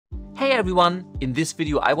Hey everyone! In this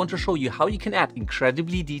video I want to show you how you can add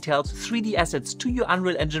incredibly detailed 3D assets to your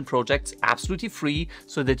Unreal Engine projects absolutely free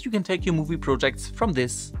so that you can take your movie projects from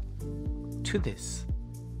this to this.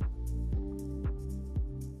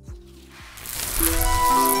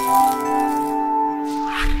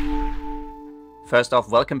 First off,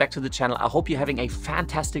 welcome back to the channel. I hope you're having a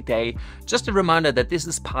fantastic day. Just a reminder that this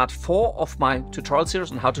is part 4 of my tutorial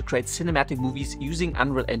series on how to create cinematic movies using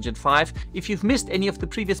Unreal Engine 5. If you've missed any of the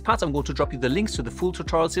previous parts, I'm going to drop you the links to the full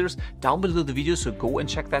tutorial series down below the video, so go and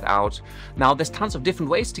check that out. Now, there's tons of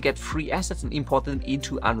different ways to get free assets and import them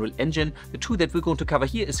into Unreal Engine. The two that we're going to cover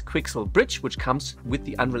here is Quixel Bridge, which comes with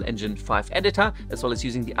the Unreal Engine 5 editor, as well as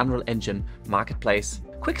using the Unreal Engine Marketplace.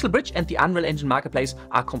 Quixel Bridge and the Unreal Engine Marketplace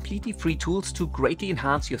are completely free tools to greatly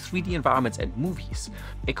enhance your 3D environments and movies.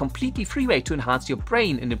 A completely free way to enhance your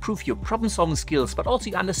brain and improve your problem-solving skills, but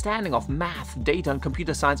also your understanding of math, data and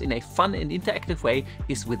computer science in a fun and interactive way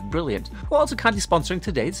is with Brilliant, who are also kindly sponsoring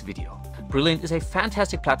today's video. Brilliant is a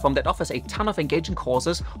fantastic platform that offers a ton of engaging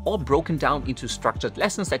courses, all broken down into structured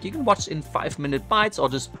lessons that you can watch in 5-minute bites or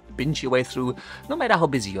just binge your way through, no matter how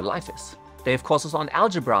busy your life is. They have courses on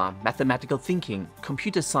algebra, mathematical thinking,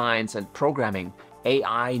 computer science and programming,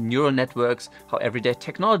 AI, neural networks, how everyday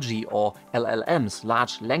technology or LLMs,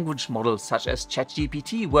 large language models such as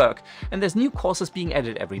ChatGPT work, and there's new courses being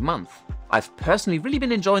added every month. I've personally really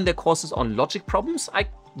been enjoying their courses on logic problems. I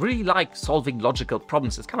really like solving logical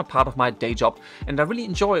problems. It's kind of part of my day job, and I really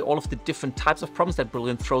enjoy all of the different types of problems that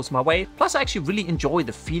Brilliant throws my way. Plus, I actually really enjoy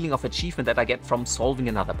the feeling of achievement that I get from solving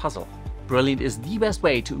another puzzle. Brilliant is the best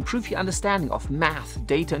way to improve your understanding of math,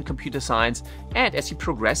 data and computer science, and as you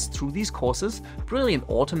progress through these courses, Brilliant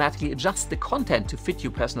automatically adjusts the content to fit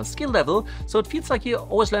your personal skill level, so it feels like you're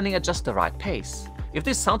always learning at just the right pace. If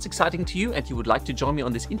this sounds exciting to you and you would like to join me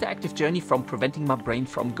on this interactive journey from preventing my brain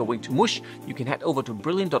from going to mush, you can head over to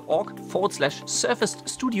brilliant.org/Surfaced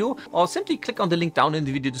Studio or simply click on the link down in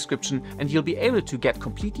the video description and you'll be able to get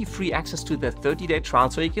completely free access to their 30-day trial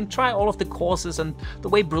so you can try all of the courses and the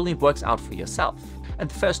way Brilliant works out for yourself. And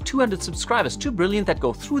the first 200 subscribers to Brilliant that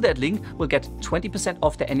go through that link will get 20%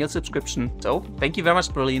 off their annual subscription. So thank you very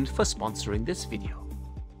much, Brilliant, for sponsoring this video.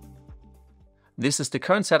 This is the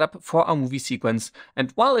current setup for our movie sequence,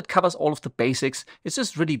 and while it covers all of the basics, it's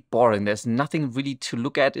just really boring. There's nothing really to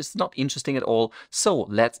look at, it's not interesting at all. So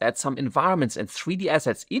let's add some environments and 3D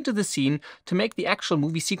assets into the scene to make the actual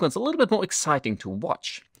movie sequence a little bit more exciting to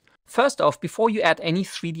watch. First off, before you add any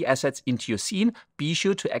 3D assets into your scene, be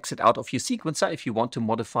sure to exit out of your sequencer if you want to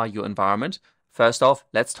modify your environment. First off,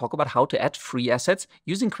 let's talk about how to add free assets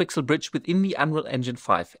using Quixel Bridge within the Unreal Engine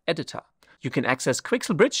 5 editor. You can access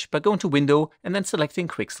Quixel Bridge by going to Window and then selecting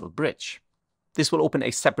Quixel Bridge. This will open a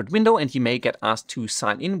separate window and you may get asked to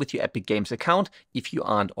sign in with your Epic Games account if you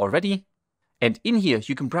aren't already. And in here,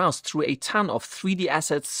 you can browse through a ton of 3D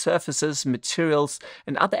assets, surfaces, materials,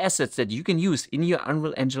 and other assets that you can use in your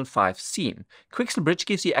Unreal Engine 5 scene. Quixel Bridge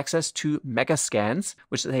gives you access to Mega Scans,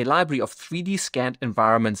 which is a library of 3D scanned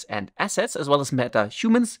environments and assets, as well as Meta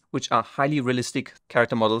Humans, which are highly realistic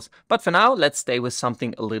character models. But for now, let's stay with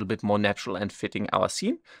something a little bit more natural and fitting our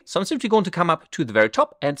scene. So I'm simply going to come up to the very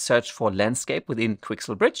top and search for landscape within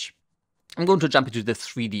Quixel Bridge. I'm going to jump into the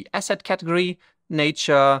 3D asset category,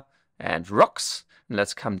 nature, and rocks. And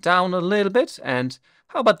let's come down a little bit, and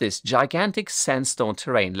how about this gigantic sandstone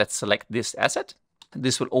terrain? Let's select this asset.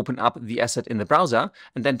 This will open up the asset in the browser,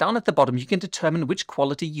 and then down at the bottom you can determine which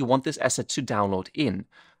quality you want this asset to download in.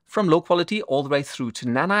 From low quality all the way through to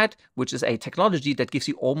nanite, which is a technology that gives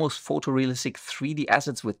you almost photorealistic 3D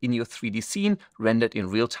assets within your 3D scene, rendered in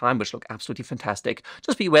real time, which look absolutely fantastic.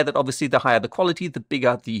 Just be aware that obviously the higher the quality, the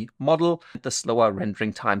bigger the model, the slower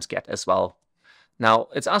rendering times get as well. Now,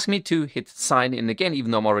 it's asking me to hit sign in again,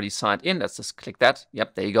 even though I'm already signed in. Let's just click that.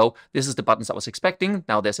 Yep, there you go. This is the buttons I was expecting.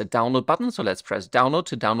 Now there's a download button, so let's press download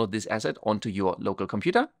to download this asset onto your local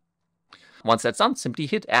computer. Once that's done, simply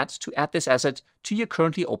hit add to add this asset to your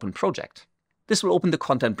currently open project. This will open the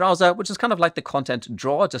content browser, which is kind of like the content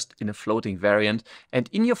drawer, just in a floating variant. And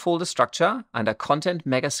in your folder structure, under Content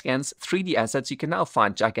Megascans 3D Assets, you can now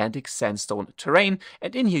find gigantic sandstone terrain.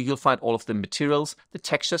 And in here, you'll find all of the materials, the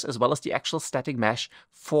textures, as well as the actual static mesh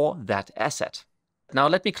for that asset. Now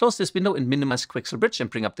let me close this window and minimize Quixel Bridge and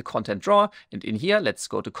bring up the content drawer. And in here, let's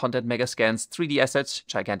go to Content Megascans 3D Assets,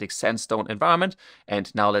 gigantic sandstone environment. And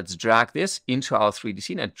now let's drag this into our 3D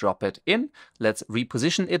scene and drop it in. Let's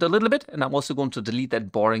reposition it a little bit. And I'm also going to delete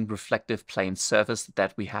that boring reflective plane surface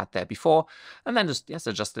that we had there before. And then just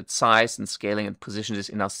adjust its size and scaling and position this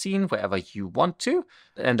in our scene wherever you want to.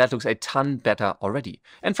 And that looks a ton better already.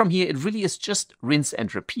 And from here, it really is just rinse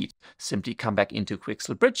and repeat. Simply come back into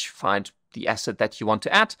Quixel Bridge, find the asset that you want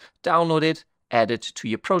to add, download it, add it to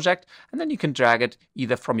your project, and then you can drag it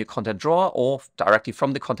either from your content drawer or directly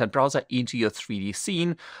from the content browser into your 3D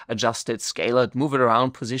scene, adjust it, scale it, move it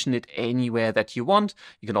around, position it anywhere that you want.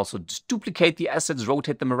 You can also just duplicate the assets,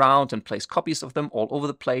 rotate them around, and place copies of them all over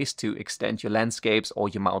the place to extend your landscapes or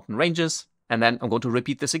your mountain ranges. And then I'm going to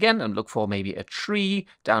repeat this again and look for maybe a tree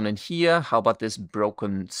down in here. How about this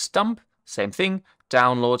broken stump? Same thing.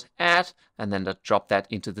 Download, add, and then drop that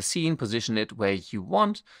into the scene, position it where you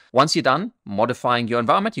want. Once you're done modifying your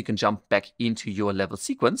environment, you can jump back into your level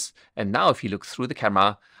sequence. And now if you look through the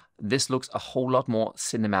camera, this looks a whole lot more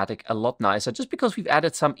cinematic, a lot nicer, just because we've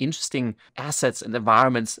added some interesting assets and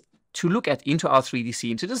environments to look at into our 3D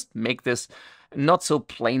scene to just make this not so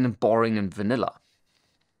plain and boring and vanilla.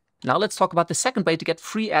 Now let's talk about the second way to get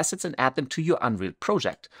free assets and add them to your Unreal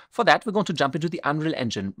project. For that, we're going to jump into the Unreal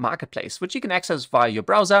Engine Marketplace, which you can access via your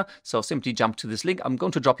browser. So simply jump to this link. I'm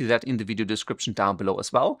going to drop you that in the video description down below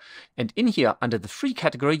as well. And in here, under the free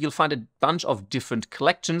category, you'll find a bunch of different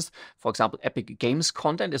collections. For example, Epic Games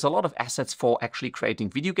content is a lot of assets for actually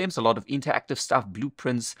creating video games, a lot of interactive stuff,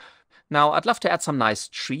 blueprints. Now, I'd love to add some nice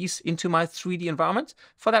trees into my 3D environment.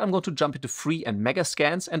 For that, I'm going to jump into free and mega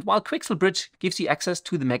scans. And while Quixel Bridge gives you access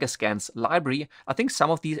to the mega scans library, I think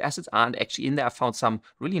some of these assets aren't actually in there. I found some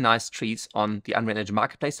really nice trees on the Unreal Engine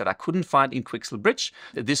Marketplace that I couldn't find in Quixel Bridge.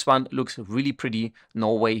 This one looks really pretty.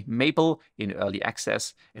 Norway Maple in early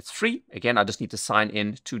access. It's free. Again, I just need to sign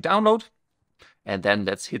in to download. And then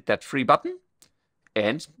let's hit that free button.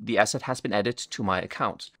 And the asset has been added to my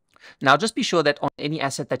account. Now, just be sure that on any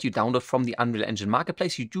asset that you download from the Unreal Engine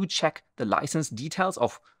Marketplace, you do check the license details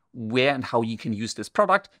of where and how you can use this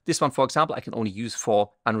product. This one, for example, I can only use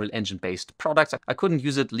for Unreal Engine-based products. I couldn't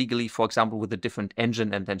use it legally, for example, with a different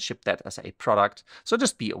engine and then ship that as a product. So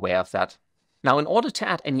just be aware of that. Now, in order to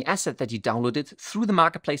add any asset that you downloaded through the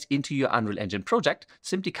marketplace into your Unreal Engine project,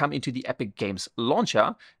 simply come into the Epic Games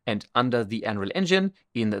launcher, and under the Unreal Engine,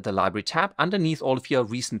 in the library tab, underneath all of your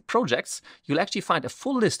recent projects, you'll actually find a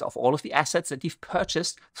full list of all of the assets that you've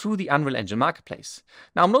purchased through the Unreal Engine marketplace.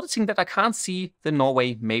 Now, I'm noticing that I can't see the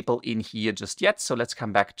Norway Maple in here just yet, so let's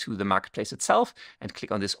come back to the marketplace itself and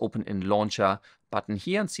click on this Open in Launcher button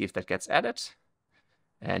here and see if that gets added.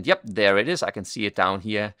 And yep, there it is. I can see it down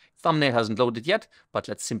here. Thumbnail hasn't loaded yet, but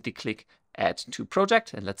let's simply click Add to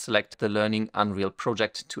Project, and let's select the Learning Unreal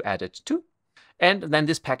project to add it to. And then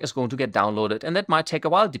this pack is going to get downloaded, and that might take a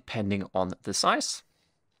while depending on the size.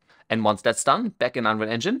 And once that's done, back in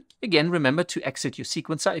Unreal Engine, again, remember to exit your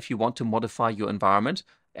sequencer if you want to modify your environment.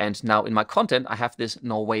 And now in my content, I have this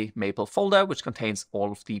Norway Maple folder, which contains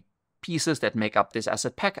all of the pieces that make up this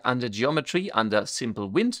asset pack. Under geometry, under simple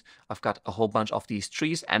wind, I've got a whole bunch of these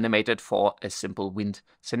trees animated for a simple wind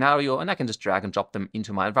scenario, and I can just drag and drop them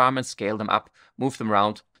into my environment, scale them up, move them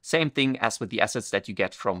around. Same thing as with the assets that you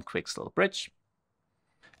get from Quixel Bridge.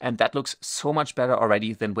 And that looks so much better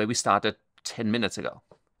already than where we started 10 minutes ago.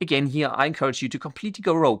 Again, here I encourage you to completely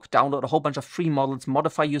go rogue, download a whole bunch of free models,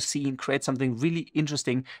 modify your scene, create something really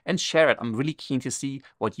interesting, and share it. I'm really keen to see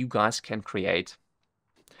what you guys can create.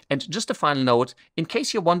 And just a final note, in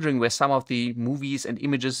case you're wondering where some of the movies and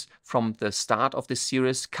images from the start of this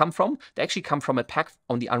series come from, they actually come from a pack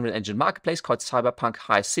on the Unreal Engine Marketplace called Cyberpunk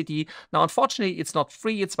High City. Now, unfortunately, it's not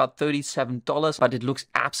free. It's about $37, but it looks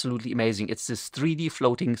absolutely amazing. It's this 3D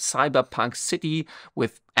floating cyberpunk city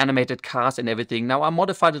with animated cars and everything. Now, I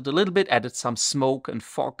modified it a little bit, added some smoke and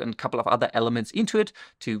fog and a couple of other elements into it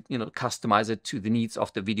to, customize it to the needs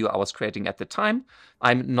of the video I was creating at the time.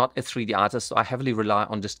 I'm not a 3D artist, so I heavily rely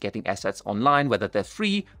on just getting assets online, whether they're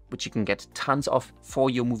free, which you can get tons of for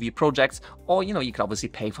your movie projects, or, you can obviously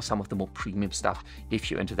pay for some of the more premium stuff if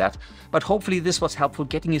you're into that. But hopefully this was helpful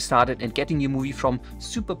getting you started and getting your movie from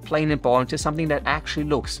super plain and boring to something that actually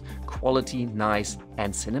looks quality, nice,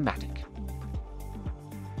 and cinematic.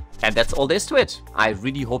 And that's all there is to it. I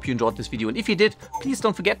really hope you enjoyed this video, and if you did, please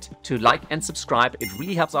don't forget to like and subscribe. It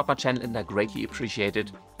really helps out my channel and I greatly appreciate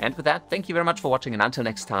it. And with that, thank you very much for watching, and until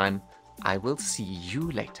next time, I will see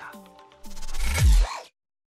you later.